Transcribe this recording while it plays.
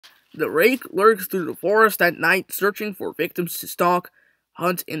The rake lurks through the forest at night, searching for victims to stalk,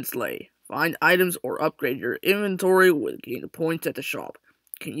 hunt, and slay. Find items or upgrade your inventory with gain points at the shop.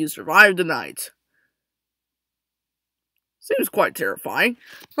 Can you survive the night? Seems quite terrifying.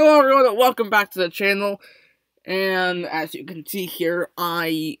 Hello everyone, and welcome back to the channel. And as you can see here,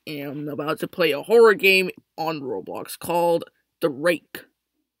 I am about to play a horror game on Roblox called The Rake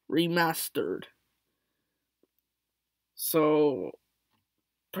Remastered. So,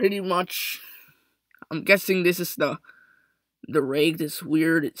 pretty much, I'm guessing this is the Rake, this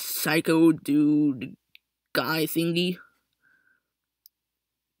weird psycho dude guy thingy.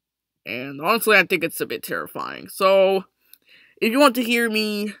 And honestly, I think it's a bit terrifying. So, if you want to hear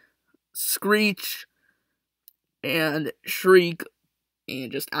me screech and shriek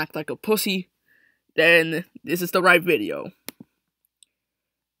and just act like a pussy, then this is the right video.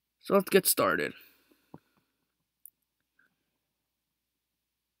 So let's get started.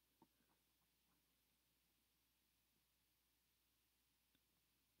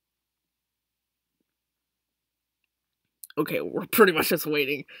 Okay, we're pretty much just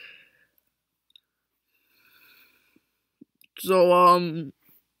waiting. So,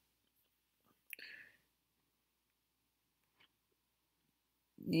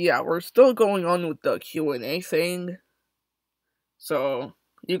 yeah, we're still going on with the Q&A thing. So,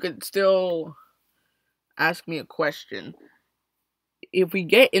 you can still ask me a question. If we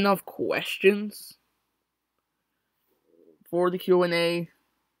get enough questions for the Q&A,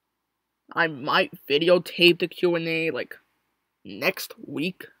 I might videotape the Q&A, like, next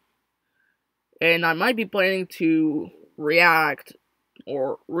week. And I might be planning to react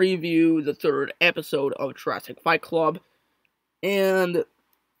or review the 3rd episode of Jurassic Fight Club and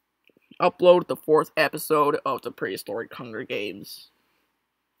upload the 4th episode of the Prehistoric Hunger Games.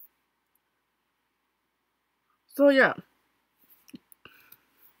 So yeah,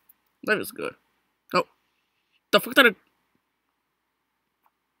 that is good. Oh, the fuck did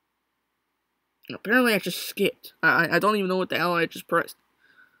apparently I just skipped. I don't even know what the hell I just pressed.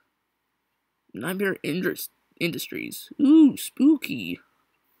 Nightmare Industries. Ooh, spooky.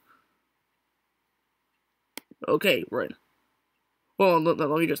 Okay, right. Well, let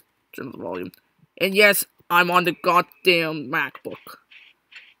me just turn up the volume. And yes, I'm on the goddamn MacBook.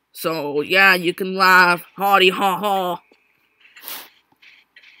 So, yeah, you can laugh. Hotty ha ha.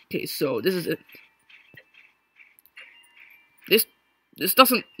 Okay, so this is it. This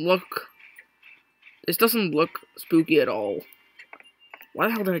doesn't look spooky at all. Why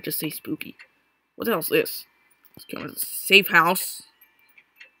the hell did I just say spooky? What the hell is this? It's a safe house.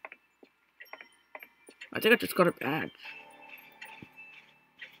 I think I just got a badge.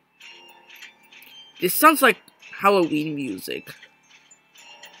 This sounds like Halloween music.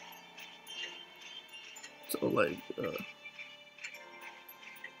 So, like, what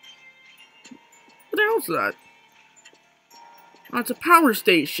the hell is that? Oh, it's a power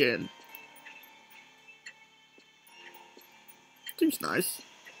station. Seems nice.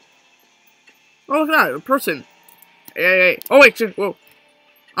 Oh, look at that, a person. Hey. Oh, wait, shit, whoa.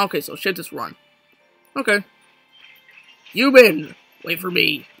 Okay, so shit just run. Okay. You win. Wait for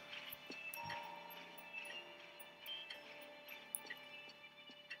me.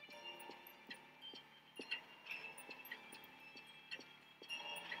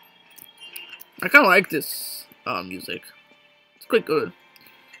 I kinda like this, music. It's quite good.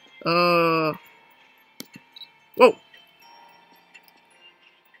 Whoa.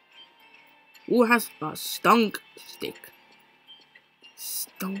 Who has a stunk stick?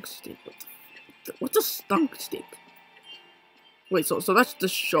 Stunk stick? What's a stunk stick? Wait, so that's the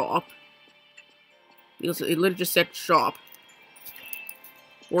shop. Because it literally just said shop.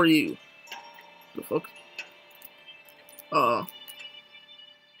 Or you. The fuck? So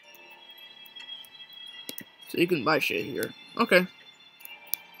you can buy shit here. Okay.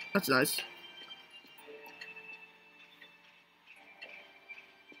 That's nice.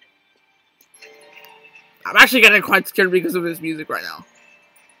 I'm actually getting quite scared because of this music right now.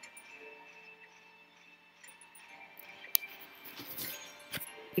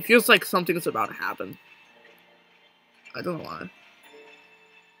 It feels like something's about to happen. I don't know why. What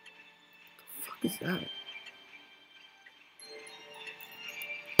the fuck is that?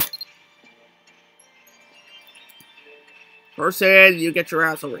 Person, you get your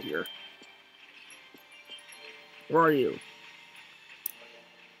ass over here. Where are you?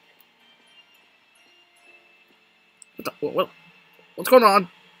 What's going on?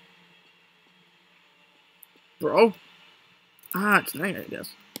 Bro? Ah, it's night, I guess.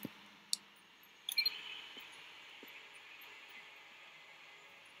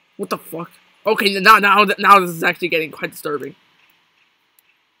 What the fuck? Okay, now this is actually getting quite disturbing.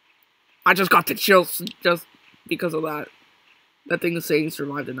 I just got the chills just because of that. That thing is saying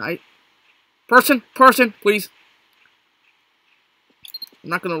survive the night. Person, please. I'm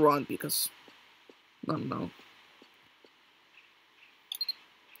not gonna run because I don't know.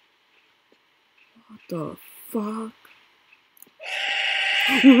 What the fuck?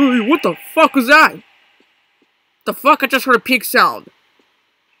 What the fuck was that? The fuck? I just heard a pig sound.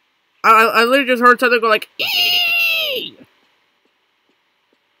 I literally just heard something go like, eee!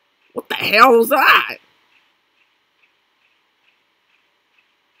 What the hell was that?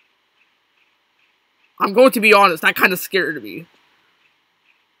 I'm going to be honest, that kind of scared me.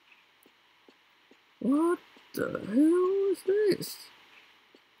 What the hell is this? Is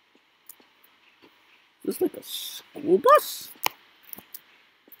this like a school bus?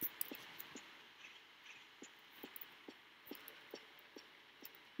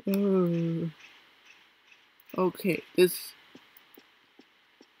 Okay, this.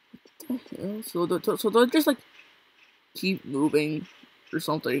 What the hell? So they'll just like keep moving or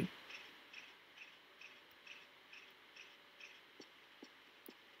something.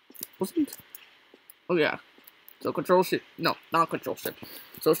 Wasn't? Oh yeah. So control shift. No, not control shift.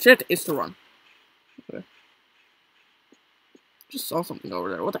 So shift is to run. Okay. Just saw something over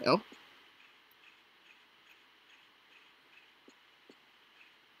there. What the hell?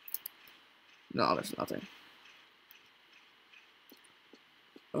 No, there's nothing.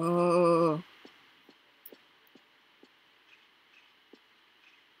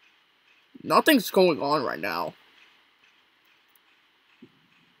 Nothing's going on right now.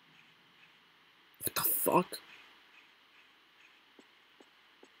 What the fuck?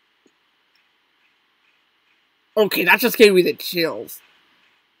 Okay, that just gave me the chills.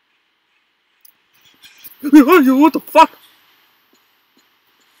 What the fuck?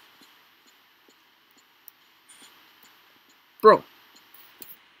 Bro.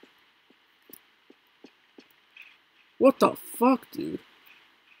 What the fuck, dude?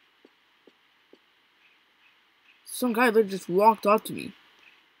 Some guy that just walked up to me.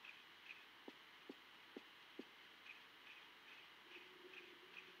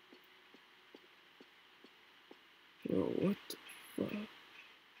 Bro, what the fuck?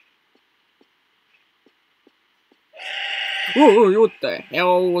 Whoa, what the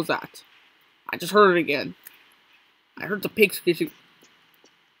hell was that? I just heard it again. I heard the pigs fishing.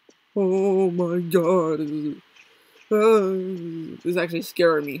 Oh my god. This is actually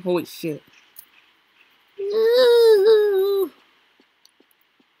scaring me. Holy shit.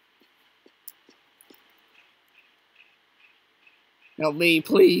 Help me,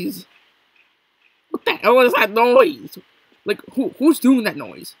 please. What the hell is that noise? Like, who's doing that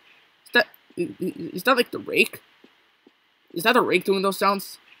noise? Is that like the rake? Is that the rake doing those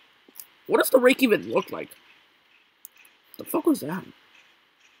sounds? What does the rake even look like? The fuck was that?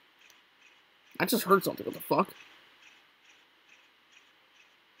 I just heard something. What the fuck?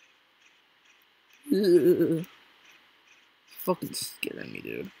 Ugh. Fucking scaring me,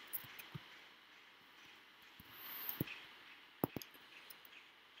 dude.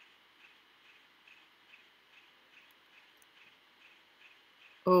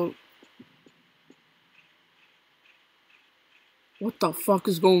 Oh. What the fuck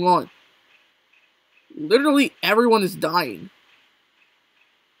is going on? Literally everyone is dying.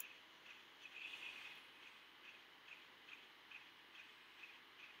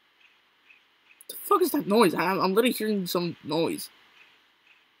 What the fuck is that noise? I'm literally hearing some noise.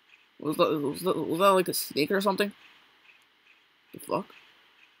 Was that like a snake or something? The fuck?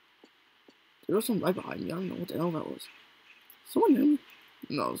 There was some right behind me. I don't know what the hell that was. Someone hit me?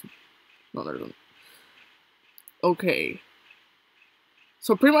 No, there isn't. Okay.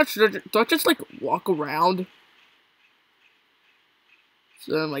 So pretty much, do I just like walk around?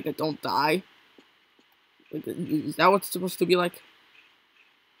 So then, like, I don't die? Like, is that what it's supposed to be like?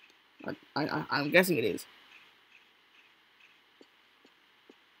 I'm guessing it is.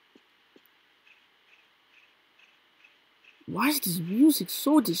 Why is this music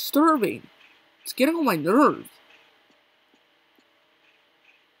so disturbing? It's getting on my nerves.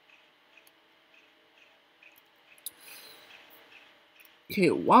 Okay,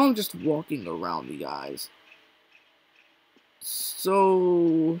 while I'm just walking around, you guys.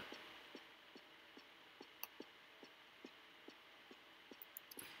 So...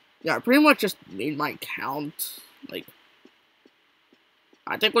 yeah, I pretty much just made my account, like...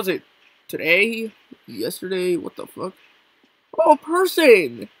 I think, was it today? Yesterday? What the fuck? Oh,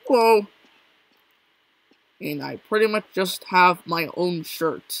 person! Hello! And I pretty much just have my own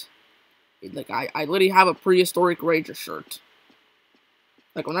shirt. Like, I literally have a PrehistoricRager shirt.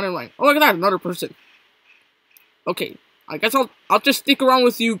 Like, when I'm like, oh, look at that, another person. Okay, I guess I'll just stick around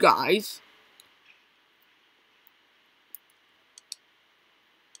with you guys.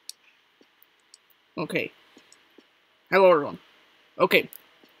 Okay. Hello, everyone. Okay.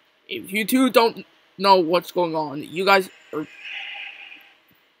 If you two don't know what's going on, you guys are...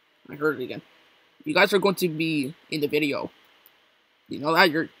 I heard it again. You guys are going to be in the video. You know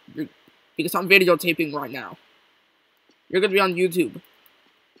that? You're because I'm videotaping right now. You're gonna be on YouTube.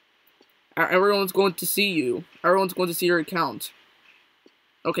 Everyone's going to see you. Everyone's going to see your account.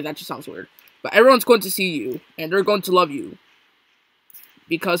 Okay, that just sounds weird. But everyone's going to see you, and they're going to love you.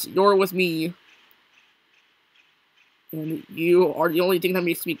 Because you're with me. And you are the only thing that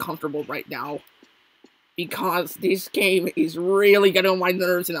makes me comfortable right now. Because this game is really getting on my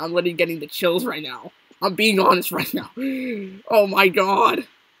nerves, and I'm really getting the chills right now. I'm being honest right now. Oh my god.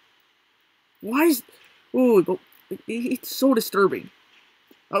 Why is... Ooh, it's so disturbing.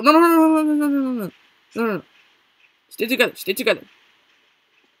 Oh, no. Stay together, stay together.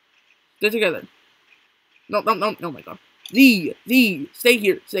 Stay together. No, my god. Stay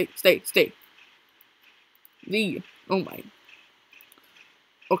here, stay. Oh my.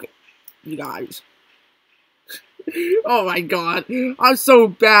 Okay, you guys. Oh my god. I'm so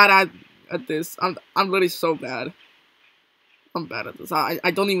bad at this. I'm literally so bad. I'm bad at this.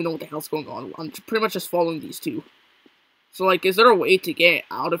 I don't even know what the hell's going on. I'm pretty much just following these two. So, like, is there a way to get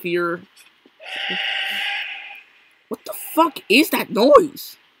out of here? What the fuck is that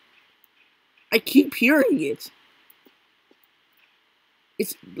noise? I keep hearing it.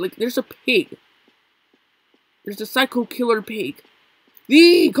 It's like there's a pig. There's a psycho killer pig.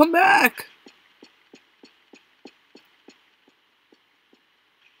 Come back!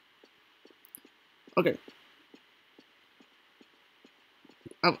 Okay.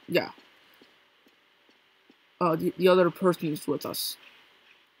 Yeah. The other person is with us.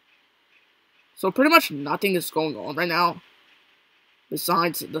 So pretty much nothing is going on right now.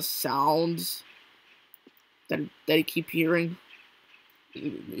 Besides the sounds that I keep hearing.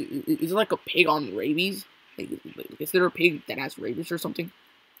 Is it like a pig on rabies? Like, is there a pig that has rabies or something?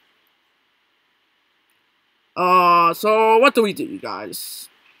 So what do we do, you guys?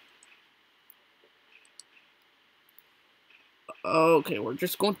 Okay, I'm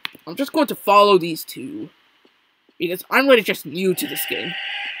just going to follow these two. Because I'm really just new to this game.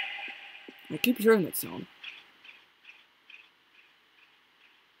 I keep hearing that sound.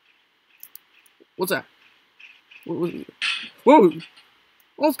 What's that? Whoa!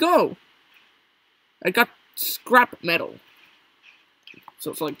 Let's go! I got scrap metal.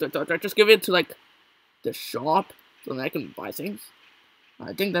 So like, do I just give it to, like, the shop so that I can buy things?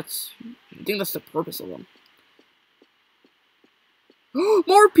 I think that's the purpose of them.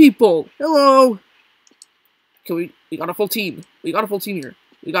 More people! Hello! Okay, we got a full team. We got a full team here.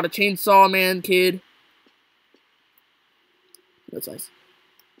 We got a chainsaw man kid. That's nice.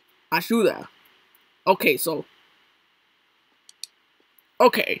 Ayuda. Okay, so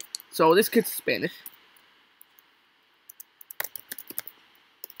this kid's Spanish.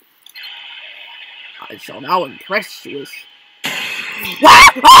 I shall now impress you.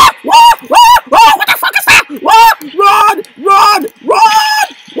 What the fuck is that? Run!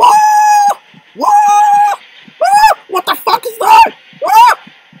 What the fuck is that?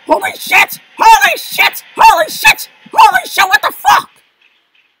 Holy shit! What the fuck?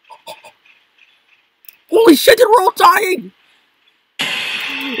 Holy shit, we're all dying!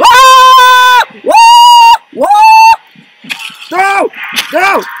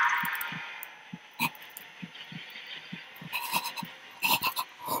 No!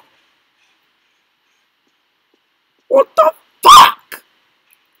 What the fuck?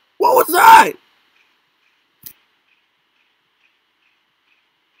 What was that?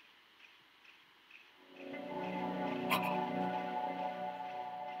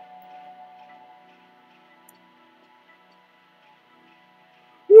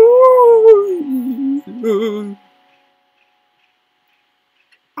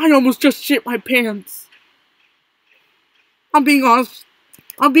 I almost just shit my pants. I'm being honest.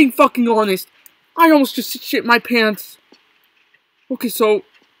 I'm being fucking honest. I almost just shit my pants. Okay, so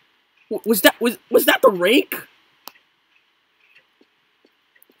was that the rake?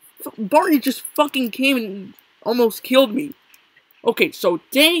 Barney just fucking came and almost killed me. Okay, so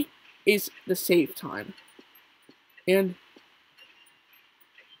day is the save time. And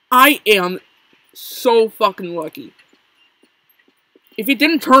I am so fucking lucky. If it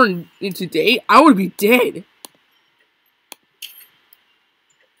didn't turn into day, I would be dead.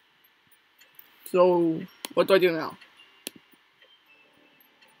 So, what do I do now?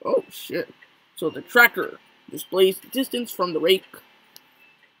 Oh, shit. So the tracker displays the distance from the rake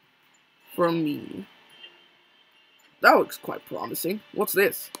from me. that looks quite promising. What's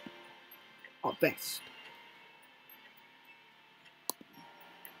this? A vest.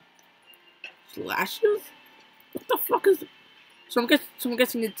 Slashes? What the fuck is it? So I'm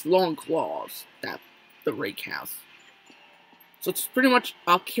guessing it's long claws that the rake has. So it's pretty much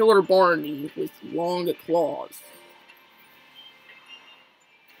a killer Barney with long claws.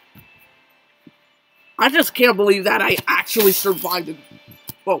 I just can't believe that I actually survived it.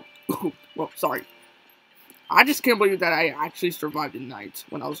 Whoa, whoa, sorry. I just can't believe that I actually survived the night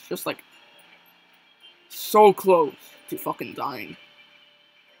when I was just like so close to fucking dying.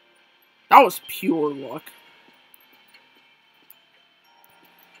 That was pure luck.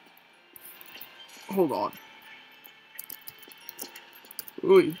 Hold on.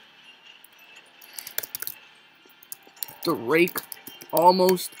 Ooh. The rake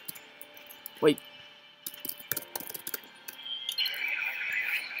almost. Wait.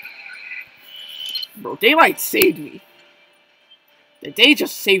 Bro, daylight saved me. The day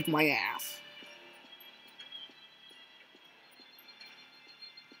just saved my ass.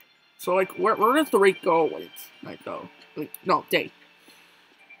 So, like, where does the rake go when it's night, though? Like, no, day.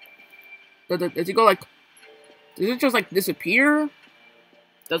 Does he go, like... Does it just, like, disappear?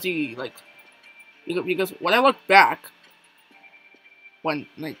 Does he, like... Because when I look back... When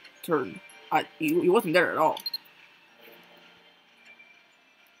night turned... He wasn't there at all.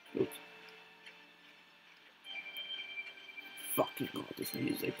 Oops. Fucking god, this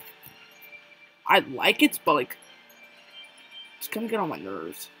music. I like it, but, like... It's gonna get on my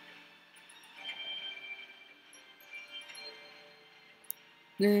nerves.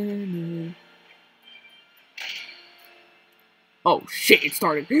 Oh shit, it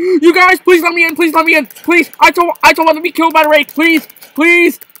started. You guys, please let me in, please let me in. Please, I don't want to be killed by the rake. Please,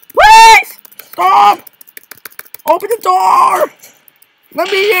 please, please! Stop! Open the door! Let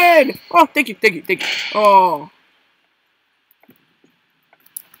me in! Oh, thank you, thank you, thank you. Oh.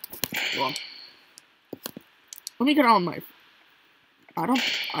 Well. Let me get on my... I don't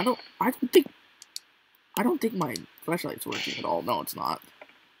think my flashlight's working at all. No, it's not.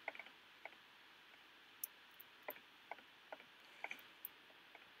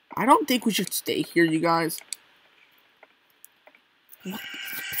 I don't think we should stay here, you guys.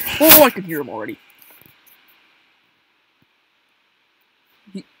 Oh, I can hear him already.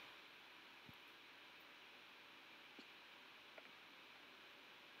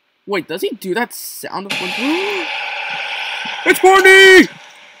 Wait, does he do that sound of when... It's Barney!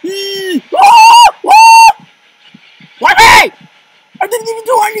 What? Hey! I didn't even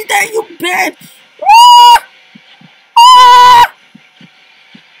do anything, you bitch!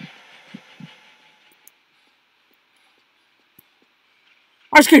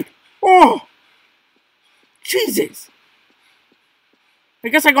 I escaped! Oh! Jesus! I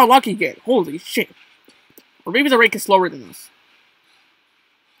guess I got lucky again. Holy shit. Or maybe the rake is slower than us.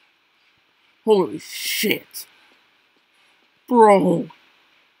 Holy shit. Bro.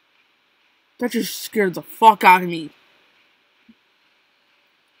 That just scared the fuck out of me.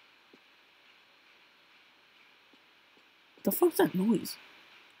 The fuck's that noise?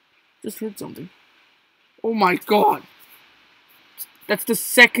 Just heard something. Oh my god. That's the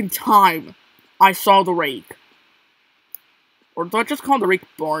second time I saw the rake. Or do I just call the rake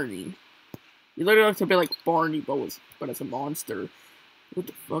Barney? He literally looks a bit like Barney, but as a monster. What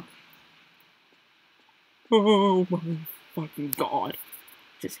the fuck? Oh my fucking god.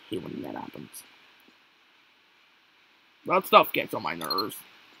 Just hate when that happens. That stuff gets on my nerves.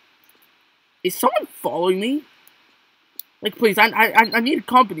 Is someone following me? Like, please, I need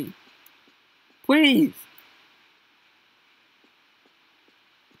company. Please.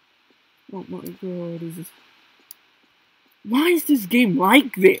 Oh my god, is this... Why is this game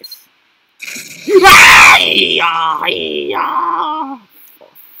like this? For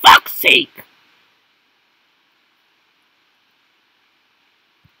fuck's sake!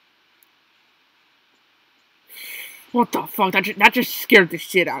 What the fuck? That just scared the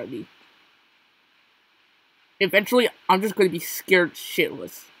shit out of me. Eventually, I'm just gonna be scared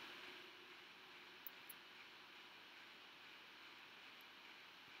shitless.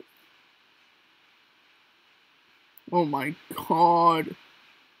 Oh my god.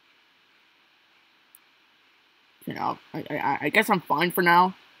 You know, I guess I'm fine for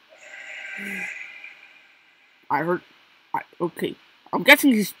now. Okay. I'm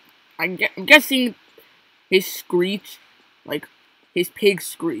guessing his screech, like, his pig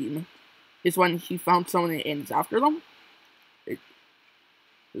scream, is when he found someone and is after them? Is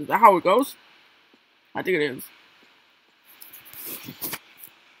that how it goes? I think it is.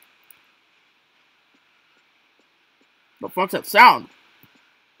 The fuck's that sound?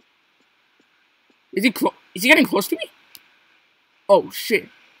 Is Is he getting close to me? Oh, shit.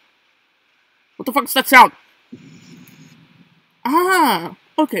 What the fuck is that sound? Ah,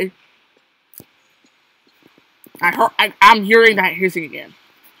 okay. I'm hearing that hissing again.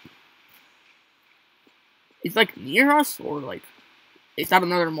 It's like near us, or like, is that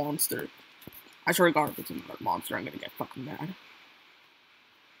another monster? I swear to God, if it's another monster, I'm gonna get fucking mad.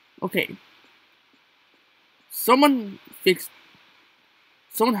 Okay. Someone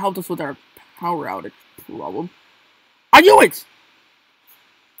helped us with our power outage problem. I knew it!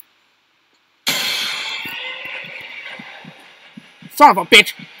 Son of a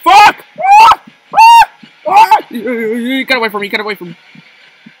bitch! Fuck! Ah! Ah! Ah! Get away from me, get away from me.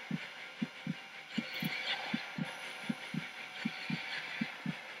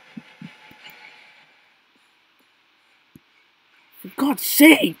 For God's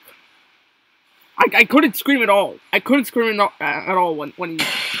sake! I couldn't scream at all. I couldn't scream at all when he...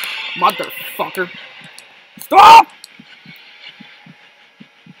 Motherfucker. Stop!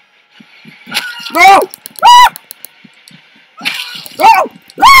 No! Ah! No!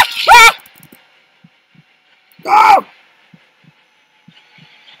 Ah! Ah! No!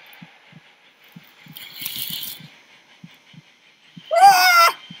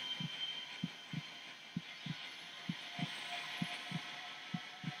 Ah!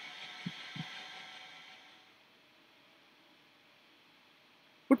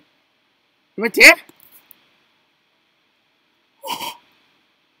 What? Am I dead?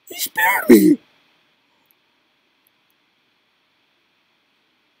 He spared me!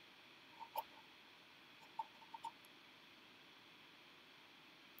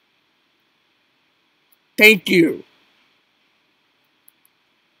 Thank you.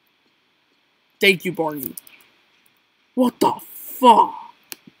 Thank you, Barney. What the fuck?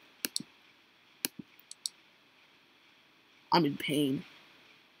 I'm in pain.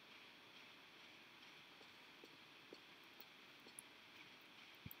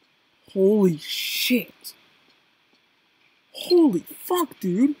 Holy shit. Holy fuck,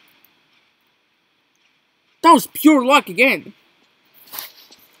 dude. That was pure luck again.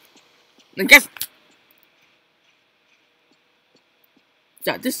 I guess...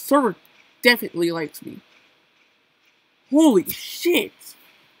 Yeah, this server definitely likes me. Holy shit.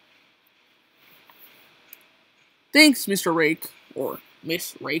 Thanks, Mr. Rake. Or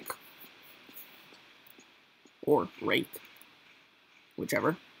Miss Rake. Or Rake.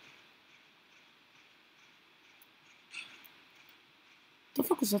 Whichever. What the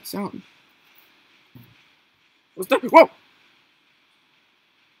fuck was that sound? What's that? Whoa!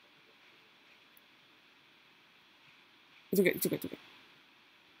 It's okay, it's okay, it's okay.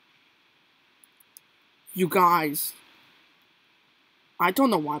 You guys. I don't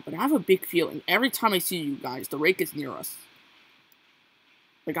know why, but I have a big feeling. Every time I see you guys, the Rake is near us.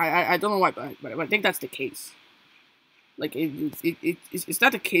 Like, I don't know why, but I think that's the case. Like, is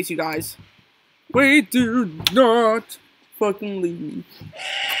that the case, you guys? We do not fucking leave me.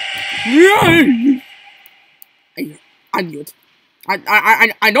 Yay! I knew it. I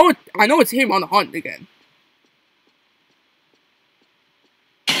know it. I know it's him on the hunt again.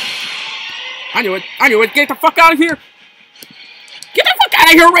 I knew it. I knew it. Get the fuck out of here. Get the fuck out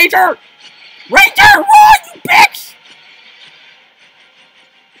of here, Rager! Rager, run, you bitch!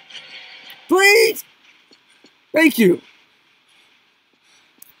 Please! Thank you.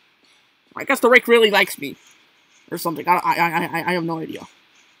 I guess the Rake really likes me. Or something. I have no idea.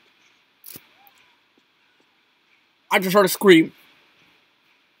 I just heard a scream.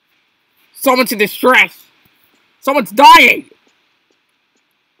 Someone's in distress. Someone's dying.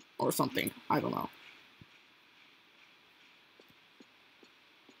 Or something. I don't know.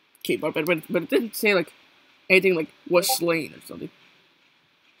 Okay, but it didn't say like anything like was slain or something.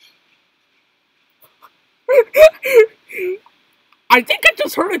 I think I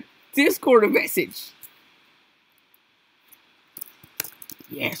just heard a Discord message.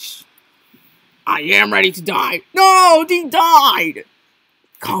 Yes. I am ready to die. No, he died.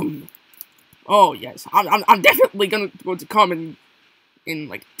 Come. Oh yes, I'm definitely going to come and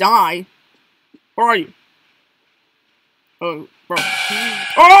like die. Where are you? Oh, bro.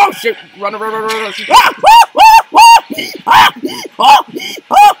 Oh shit! Run! Ah! Ah! Ah! Ah! Ah!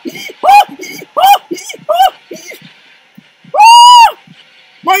 Ah! Ah!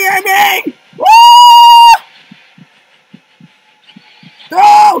 My aiming! Ah!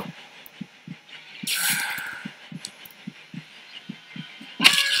 No!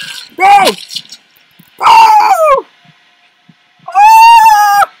 No! Oh!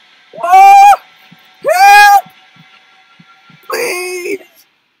 Ah! Ah! Help! Please!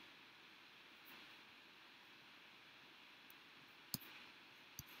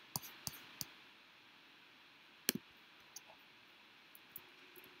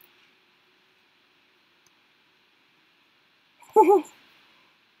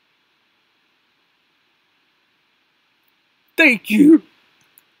 Thank you.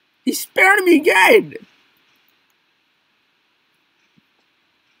 He spared me again.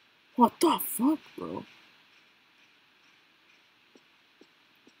 What the fuck, bro?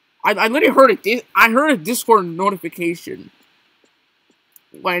 I literally heard I heard a Discord notification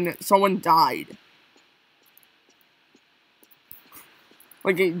when someone died.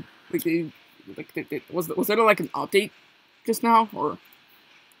 Was there like an update just now or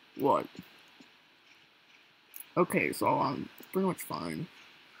what? Okay, so I'm pretty much fine.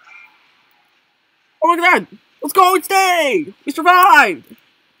 Oh, look at that! Let's go and stay! We survived!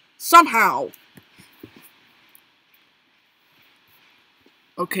 Somehow!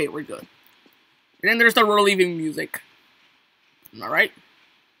 Okay, we're good. And then there's the relieving music. Am I right?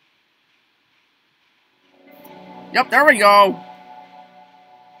 Yep, there we go!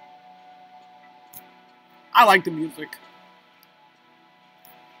 I like the music.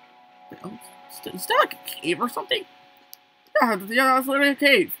 Is that like a cave or something? Yeah, that's literally a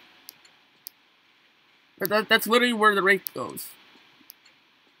cave. That's literally where the rake goes.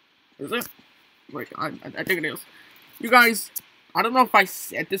 Is it? Wait, I think it is. You guys, I don't know if I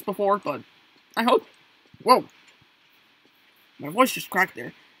said this before, but I hope... Whoa. My voice just cracked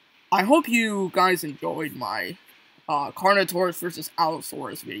there. I hope you guys enjoyed my Carnotaurus versus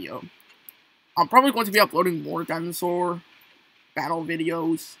Allosaurus video. I'm probably going to be uploading more dinosaur battle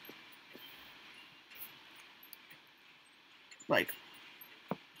videos. Like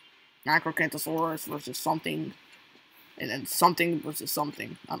Acrocanthosaurus versus something, and then something versus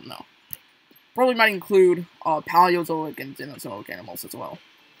something. I don't know. Probably might include Paleozoic and Cenozoic animals as well.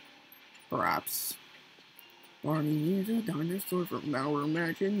 Perhaps. Barney is a dinosaur from our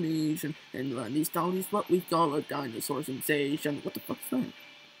imagination, and Randy Stout is what we call a dinosaur sensation. What the fuck's that?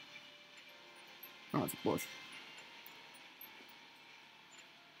 Oh, it's a bush.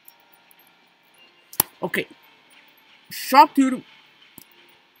 Okay. Shop Dude.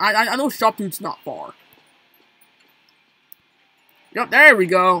 I know Shop Dude's not far. Yep, there we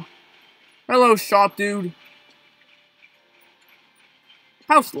go. Hello, Shop Dude.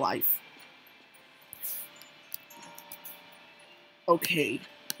 How's life? Okay,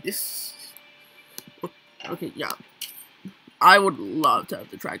 okay, yeah. I would love to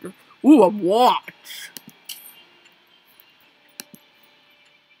have the tractor. Ooh, a watch!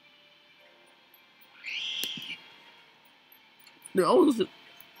 No,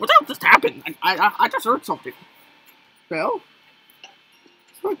 what just happened? I just heard something. Well,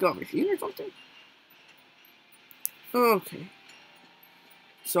 it's like a machine or something. Okay.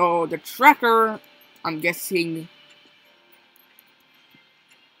 So the tracker, I'm guessing,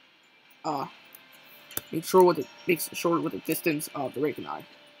 makes sure with the distance of the rake and I.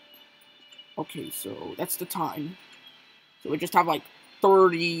 Okay, so that's the time. So we just have like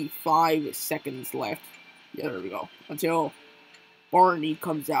 35 seconds left. Yeah, there we go. Until Barney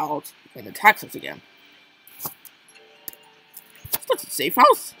comes out and attacks us again. That's a safe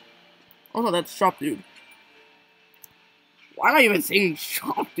house? Oh no, that's Shop Dude. Why am I even saying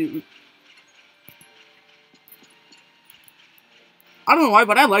Shop Dude? I don't know why,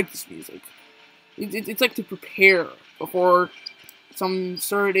 but I like this music. It's like to prepare before some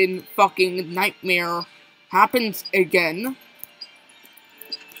certain fucking nightmare happens again.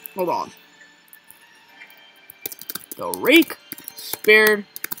 Hold on. The rake spared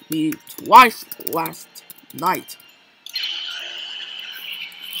me twice last night.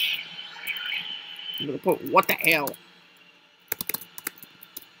 I'm gonna put what the hell?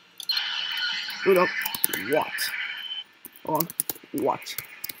 Hold up. What? Hold on. What?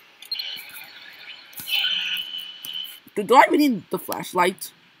 Do I really need the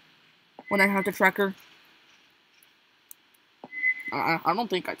flashlight when I have the tracker? I don't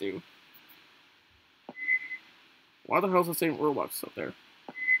think I do. Why the hell is the same Roblox up there?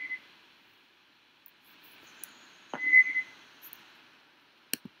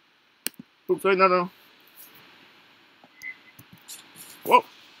 Oops, wait, no. Whoa.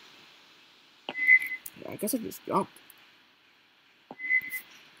 Yeah, I guess I just jumped.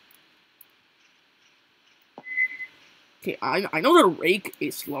 Okay, I know the rake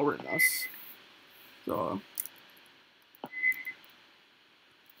is slower than us. So.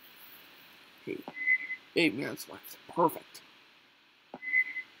 Okay. 8 minutes left. Perfect.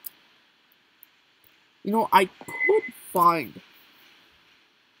 You know, I could find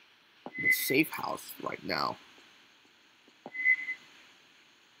the safe house right now.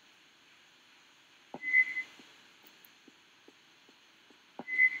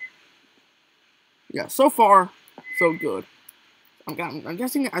 Yeah, so far, so good. I'm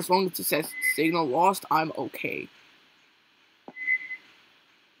guessing as long as it says signal lost, I'm okay.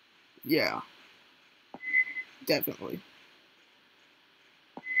 Yeah, definitely.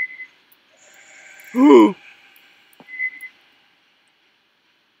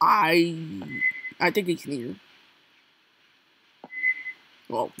 I think he's near.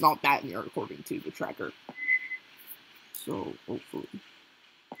 Well, not that near according to the tracker. So hopefully.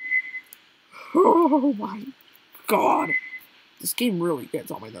 Oh my god. This game really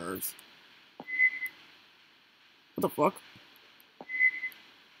gets on my nerves. What the fuck?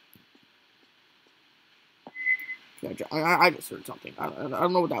 I just heard something. I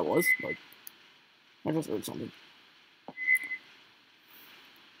don't know what that was, but I just heard something.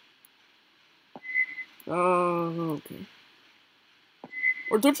 Okay.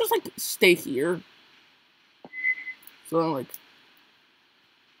 Or don't just, like, stay here. So then, like,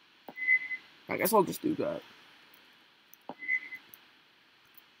 I guess I'll just do that.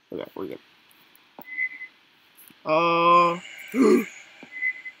 Okay, we're good.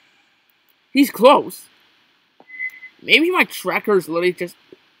 He's close. Maybe my tracker is literally just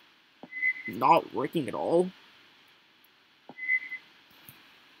not working at all.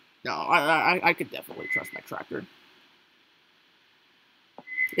 No, I could definitely trust my tracker.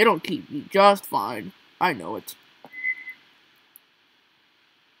 It'll keep me just fine. I know it.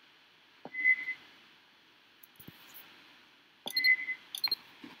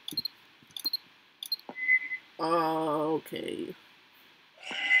 Okay.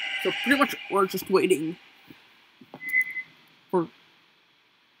 So pretty much we're just waiting for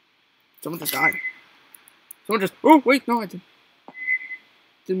someone to die. Someone just... Oh, wait, no, I didn't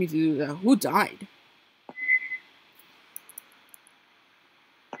mean to do that. Who died?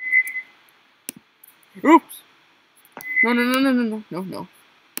 Oops! No.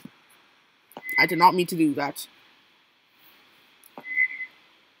 I did not mean to do that.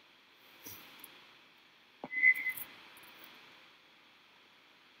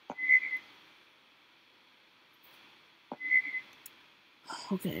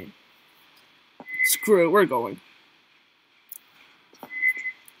 Okay. Screw it, we're going.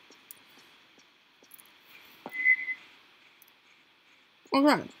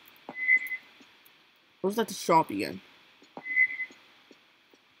 Okay. Where's that the shop again?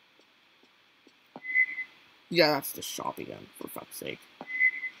 Yeah, that's the shop again, for fuck's sake.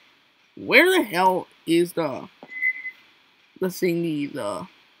 Where the hell is the thingy, the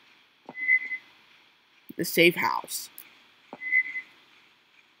safe house?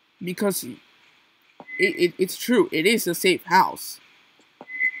 Because it's true, it is a safe house.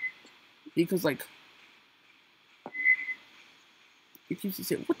 Because, like, it keeps you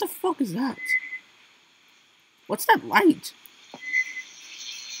saying, what the fuck is that? What's that light?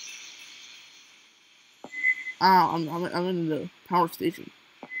 Ah, I'm in the power station.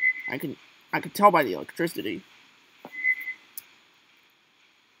 I can tell by the electricity.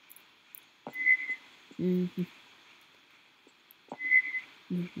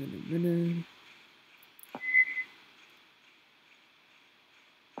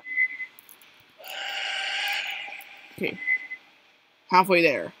 Okay, halfway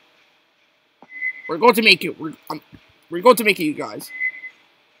there. We're going to make it. We're going to make it, you guys.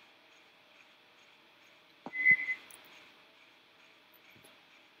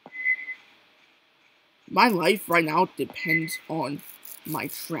 My life right now depends on my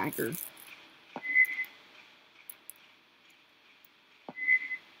tracker.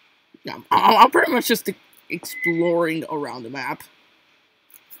 Yeah, I'm pretty much just exploring around the map.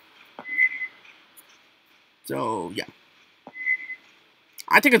 So, yeah.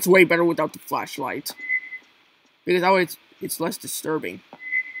 I think it's way better without the flashlight. Because that way it's less disturbing.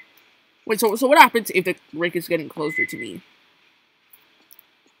 Wait, so what happens if the rake is getting closer to me?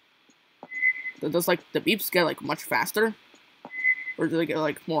 Does, like, the beeps get, like, much faster? Or do they get,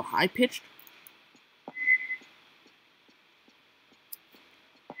 like, more high-pitched?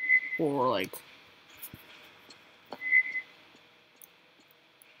 Or,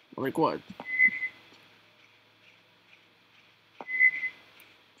 like what?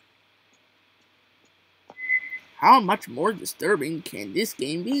 How much more disturbing can this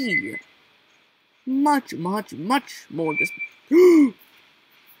game be? Much more disturbing.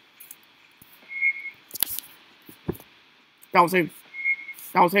 That was him.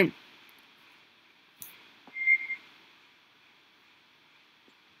 That was him.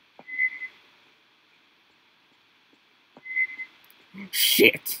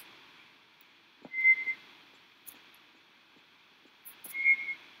 Shit.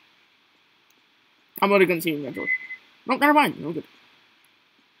 I'm gonna continue eventually. No, never mind. No good.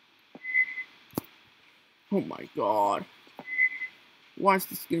 Oh my god. Why is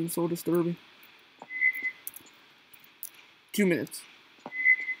this game so disturbing? 2 minutes.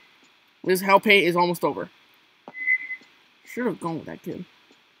 This hell pay is almost over. Should have gone with that kid.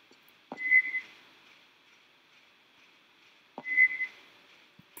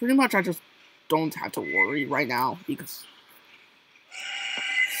 Pretty much, I just don't have to worry right now because.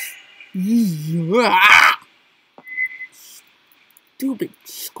 Stupid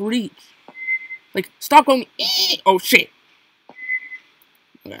screech. Like, stop going. Oh shit.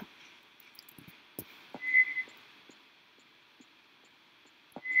 Okay.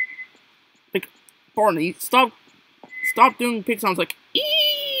 Like, Barney, stop doing pig sounds like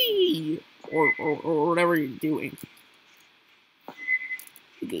or whatever you're doing.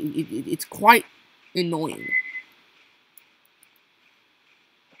 It's quite annoying.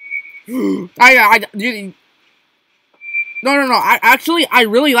 No. I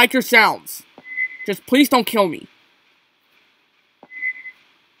really like your sounds. Just please don't kill me.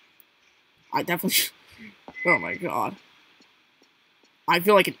 I definitely. Oh my god. I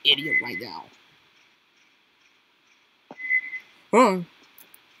feel like an idiot right now. Huh.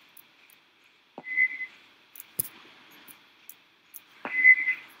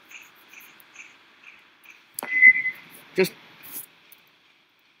 Just.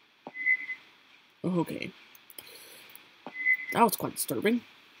 Okay. That was quite disturbing.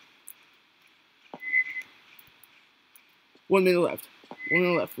 1 minute left. 1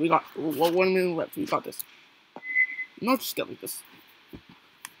 minute left. We got 1 minute left. We got this. No, just get like this.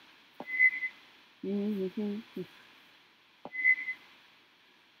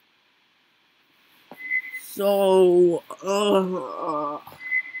 So, I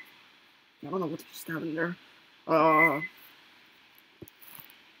don't know what just happened there.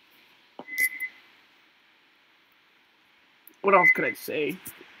 What else could I say?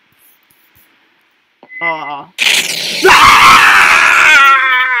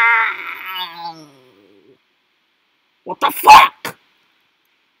 What the fuck?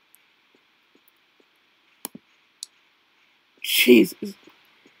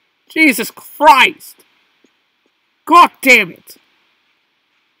 Jesus Christ! God damn it!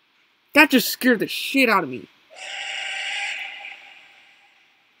 That just scared the shit out of me.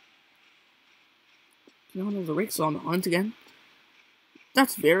 You know, the rake's on the hunt again.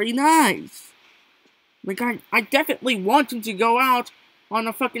 That's very nice. Like, I definitely want him to go out on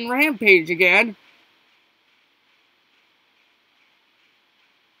a fucking rampage again.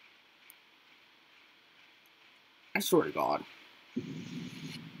 I swear to God.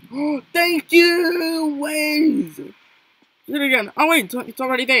 Oh, thank you, Waze! Do it again. Oh, wait, it's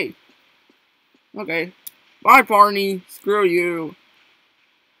already day. Okay. Bye, Barney. Screw you.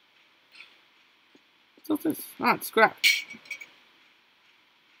 What's this? Ah, it's scratch.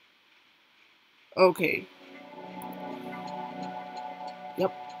 Okay.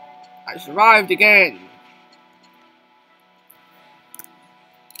 Yep. I survived again.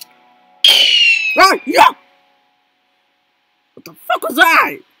 Ah, yeah! What the fuck was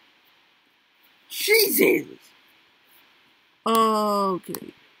that? Jesus!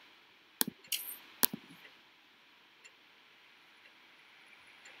 Okay.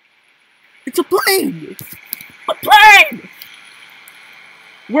 It's a plane! A plane!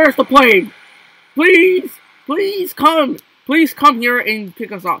 Where's the plane? Please! Please come! Please come here and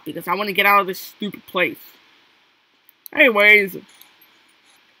pick us up because I want to get out of this stupid place. Anyways.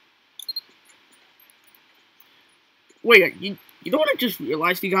 Wait, you know what I just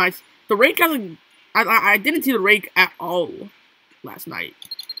realized, you guys? The rake hasn't... I didn't see the rake at all last night.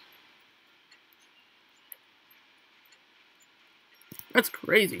 That's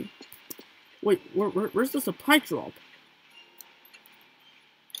crazy. Wait, where's the supply drop?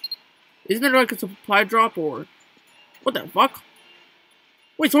 Isn't there like a supply drop or... What the fuck?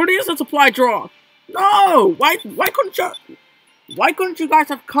 Wait, so it is a supply drop! No! Why couldn't you guys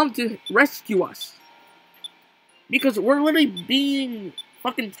have come to rescue us? Because we're literally being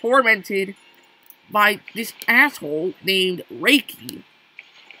fucking tormented by this asshole named RAKE.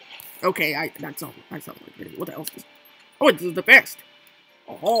 Okay, that's not like it. What the hell is this? Oh, this is the vest.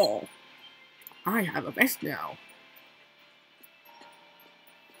 Oh, I have a vest now.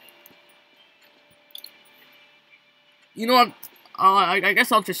 You know what? I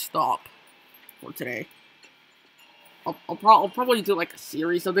guess I'll just stop for today. I'll probably do like a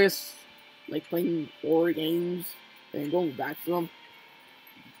series of this, like playing horror games and going back to them.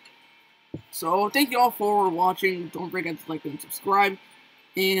 So thank you all for watching. Don't forget to like and subscribe,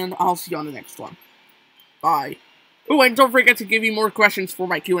 and I'll see you on the next one. Bye. Oh, and don't forget to give me more questions for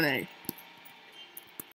my Q&A.